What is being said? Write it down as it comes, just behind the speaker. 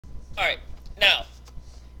Alright, now,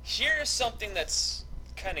 here's something that's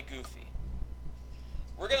kind of goofy.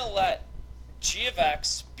 We're going to let g of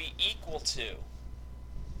x be equal to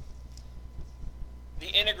the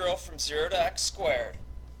integral from 0 to x squared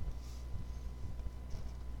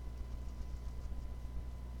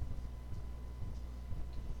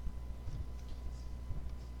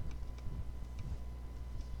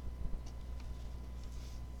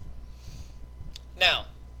Now,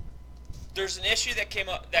 there's an issue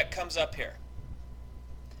that comes up here.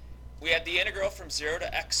 We had the integral from 0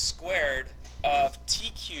 to x squared of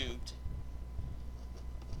t cubed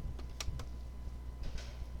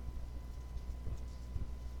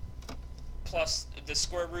plus the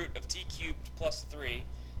square root of t cubed plus 3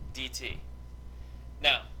 dt.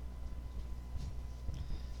 Now,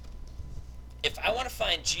 if I want to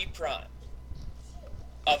find g prime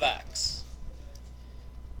of x,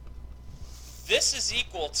 this is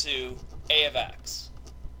equal to a of x.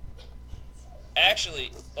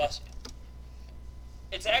 Actually,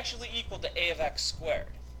 it's actually equal to a of x squared,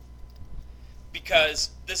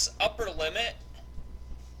 because this upper limit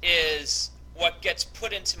is what gets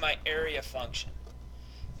put into my area function.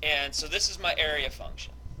 And so this is my area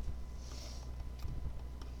function.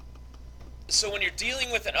 So when you're dealing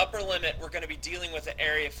with an upper limit, we're going to be dealing with an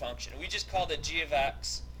area function. We just called it g of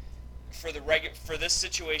x for this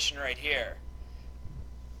situation right here.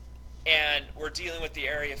 And we're dealing with the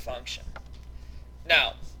area function.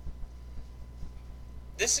 Now,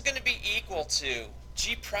 this is going to be equal to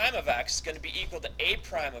g prime of x is going to be equal to a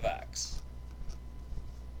prime of x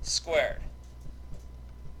squared,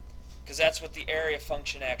 because that's what the area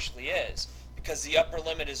function actually is. Because the upper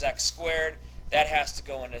limit is x squared, that has to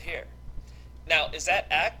go into here. Now, is that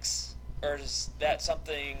x, or is that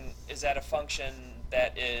a function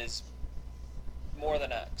that is more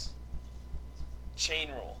than x? Chain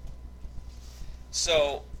rule.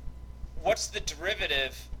 So, what's the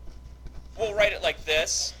derivative? We'll write it like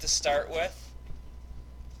this to start with.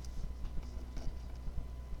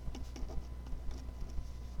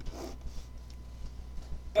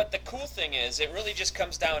 But the cool thing is, it really just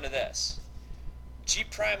comes down to this. G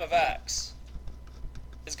prime of x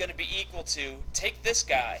is going to be equal to, take this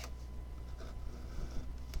guy,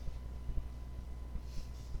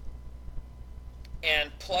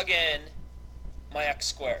 and plug in my x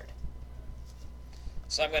squared.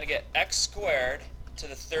 So I'm going to get x squared to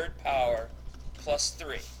the third power plus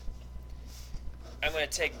 3. I'm going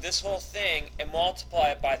to take this whole thing and multiply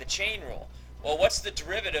it by the chain rule. Well, what's the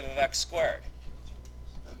derivative of x squared?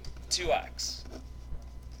 2x.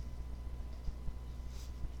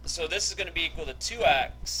 So this is going to be equal to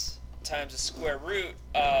 2x times the square root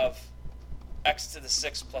of x to the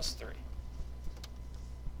 6 plus 3.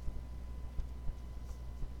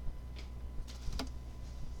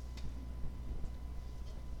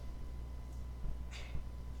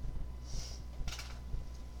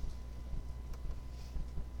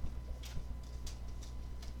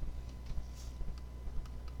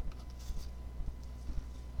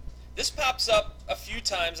 This pops up a few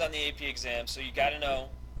times on the AP exam, so you got to know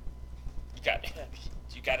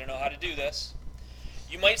how to do this.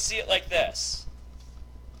 You might see it like this.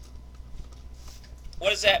 What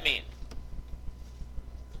does that mean?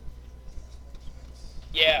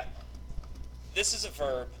 Yeah, this is a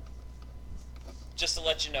verb. Just to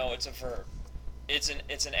let you know, it's a verb. It's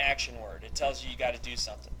an action word. It tells you got to do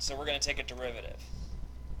something. So we're going to take a derivative.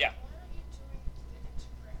 Yeah.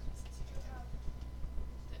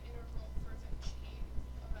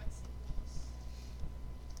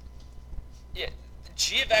 Yeah,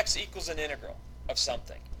 g of x equals an integral of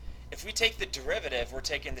something. If we take the derivative, we're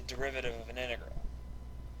taking the derivative of an integral.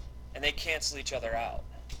 And they cancel each other out.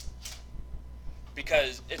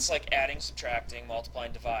 Because it's like adding, subtracting,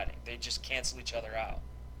 multiplying, dividing. They just cancel each other out.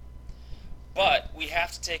 But we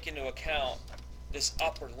have to take into account this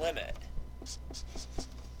upper limit,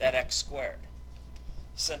 that x squared.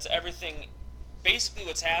 Since everything, basically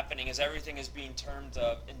what's happening is everything is being termed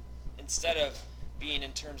of, instead of being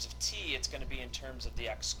in terms of t, it's going to be in terms of the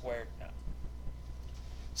x squared now.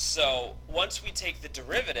 So once we take the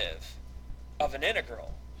derivative of an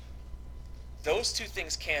integral, those two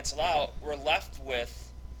things cancel out. We're left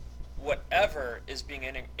with whatever is being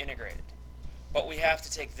integrated. But we have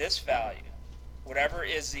to take this value, whatever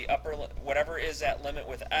is that limit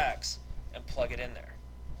with x, and plug it in there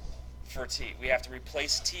for t. We have to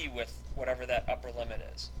replace t with whatever that upper limit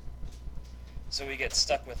is. So we get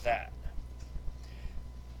stuck with that.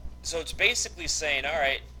 So it's basically saying, all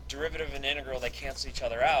right, derivative and integral, they cancel each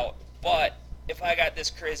other out. But if I got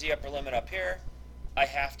this crazy upper limit up here, I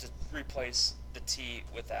have to replace the t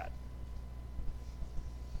with that.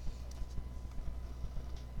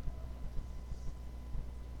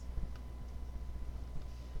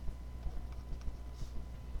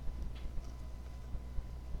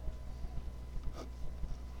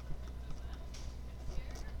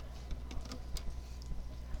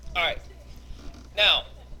 Now,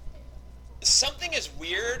 something as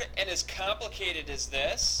weird and as complicated as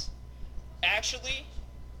this, actually,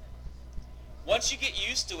 once you get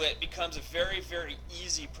used to it, becomes a very, very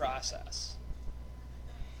easy process.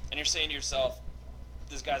 And you're saying to yourself,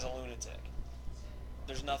 this guy's a lunatic.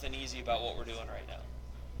 There's nothing easy about what we're doing right now.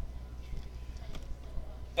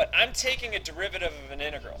 But I'm taking a derivative of an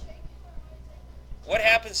integral. What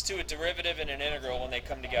happens to a derivative and an integral when they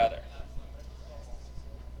come together?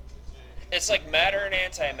 It's like matter and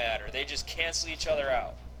antimatter. They just cancel each other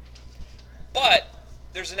out. But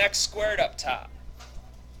there's an x squared up top.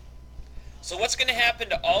 So what's going to happen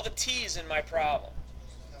to all the t's in my problem?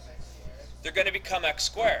 They're going to become x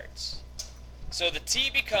squareds. So the t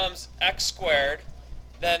becomes x squared,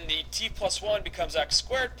 then the t plus 1 becomes x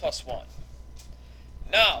squared plus 1.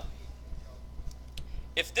 Now,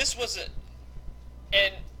 if this was a,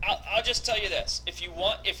 and I'll just tell you this, if you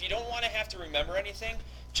don't want to have to remember anything,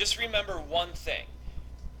 just remember one thing.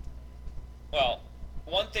 Well,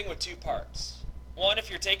 one thing with two parts. One, if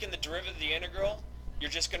you're taking the derivative of the integral, you're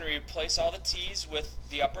just going to replace all the t's with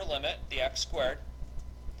the upper limit, the x squared.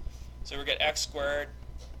 So we get x squared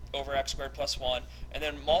over x squared plus 1, and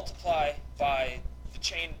then multiply by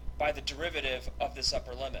the derivative of this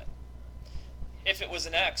upper limit. If it was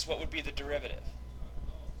an x, what would be the derivative?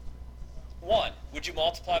 1. Would you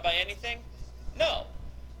multiply by anything? No.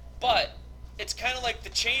 But it's kind of like the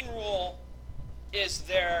chain rule is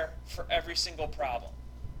there for every single problem.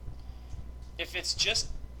 If it's just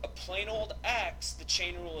a plain old x, the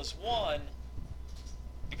chain rule is 1.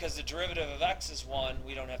 Because the derivative of x is 1,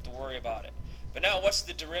 we don't have to worry about it. But now what's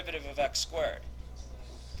the derivative of x squared?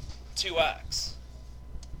 2x.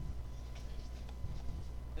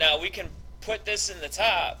 Now we can put this in the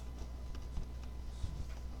top,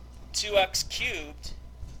 2x cubed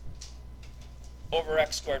over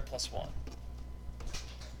x squared plus 1.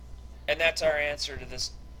 And that's our answer to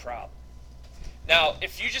this problem. Now,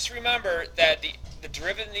 if you just remember that the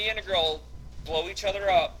derivative and the integral blow each other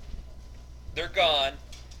up, they're gone.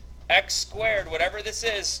 X squared, whatever this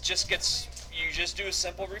is, you just do a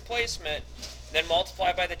simple replacement, then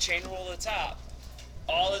multiply by the chain rule at the top.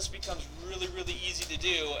 All this becomes really, really easy to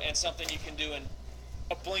do and something you can do in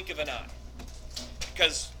a blink of an eye.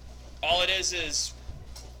 Because all it is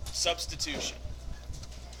substitution.